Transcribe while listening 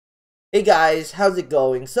Hey guys, how's it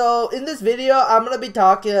going? So in this video, I'm gonna be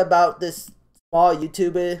talking about this small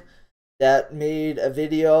YouTuber that made a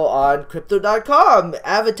video on Crypto.com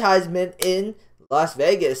advertisement in Las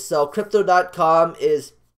Vegas. So Crypto.com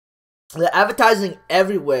is the advertising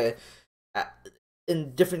everywhere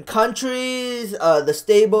in different countries. The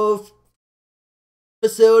stable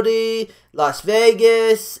facility, Las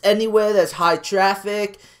Vegas, anywhere that's high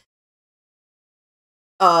traffic.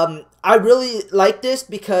 I really like this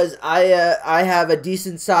because I have a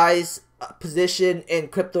decent size position in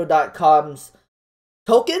Crypto.com's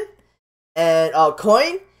token and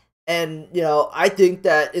coin, and I think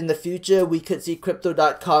that in the future we could see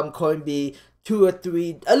Crypto.com coin be at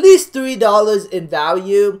least $3 in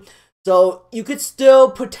value. So you could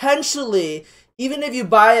still potentially, even if you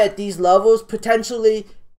buy at these levels, potentially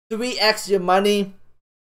 3x your money.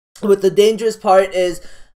 But the dangerous part is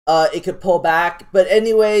it could pull back. But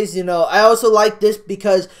anyways, I also like this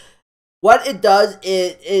because what it does,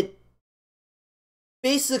 it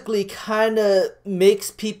basically kind of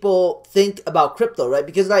makes people think about crypto, right?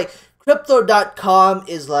 Because like Crypto.com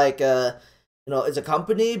is like it's a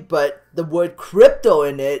company, but the word crypto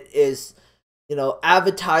in it is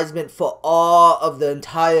advertisement for all of the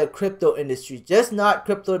entire crypto industry, just not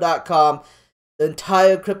Crypto.com, the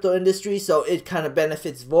entire crypto industry. So it kind of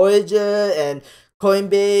benefits Voyager and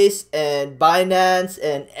Coinbase and Binance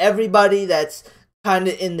and everybody that's kind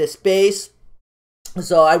of in the space.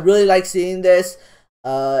 So I really like seeing this,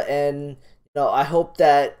 and I hope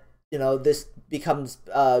that this becomes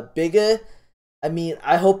bigger. I mean,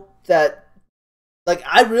 I hope that, like,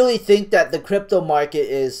 I really think that the crypto market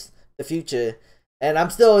is the future, and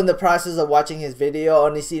I'm still in the process of watching his video.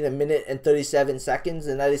 Only seen 1 minute and 37 seconds,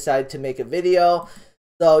 and I decided to make a video.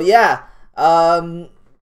 So yeah,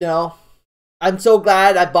 I'm so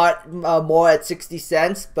glad I bought more at 60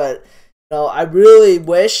 cents, but I really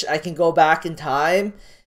wish I can go back in time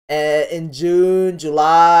in June,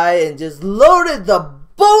 July, and just loaded the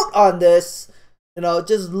boat on this.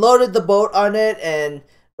 Just loaded the boat on it, and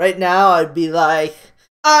right now I'd be like,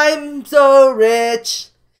 I'm so rich,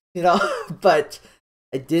 but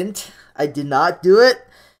I didn't. I did not do it,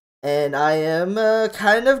 and I am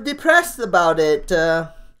kind of depressed about it.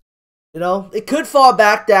 It could fall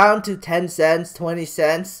back down to 10 cents, 20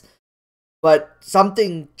 cents, but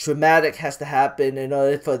something dramatic has to happen in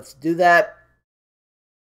order for it to do that.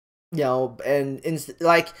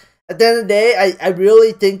 Like, at the end of the day, I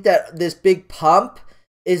really think that this big pump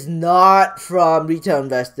is not from retail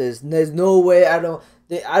investors. There's no way. I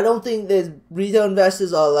don't think there's retail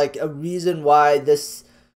investors are like a reason why this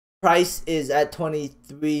price is at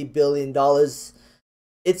 $23 billion.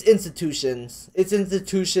 It's institutions. It's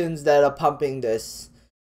institutions that are pumping this.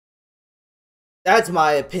 That's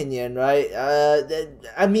my opinion, right?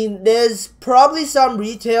 I mean, there's probably some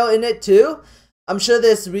retail in it too. I'm sure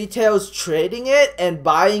there's retail's trading it and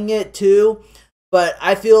buying it too. But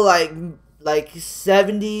I feel like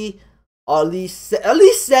 70 or at least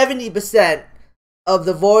 70% of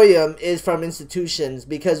the volume is from institutions,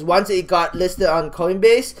 because once it got listed on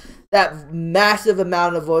Coinbase, that massive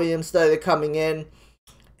amount of volume started coming in.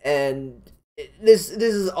 And this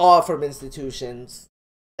is all from institutions.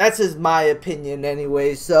 That's just my opinion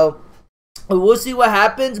anyway. So we'll see what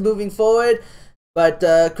happens moving forward. But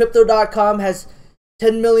Crypto.com has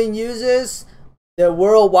 10 million users. They're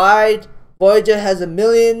worldwide. Voyager has 1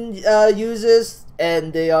 million users,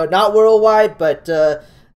 and they are not worldwide. But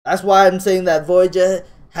that's why I'm saying that Voyager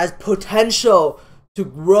has potential to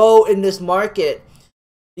grow in this market,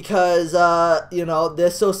 because they're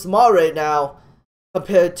so small right now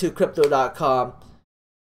compared to Crypto.com.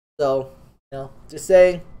 So, just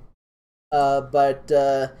saying. But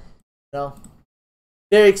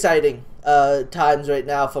very exciting times right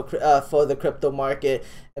now for the crypto market,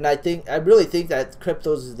 and I really think that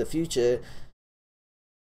cryptos is the future.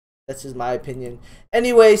 That's just my opinion.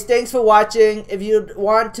 Anyways, thanks for watching. If you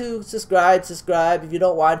want to subscribe. If you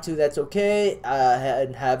don't want to, that's okay.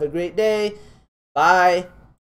 And have a great day. Bye.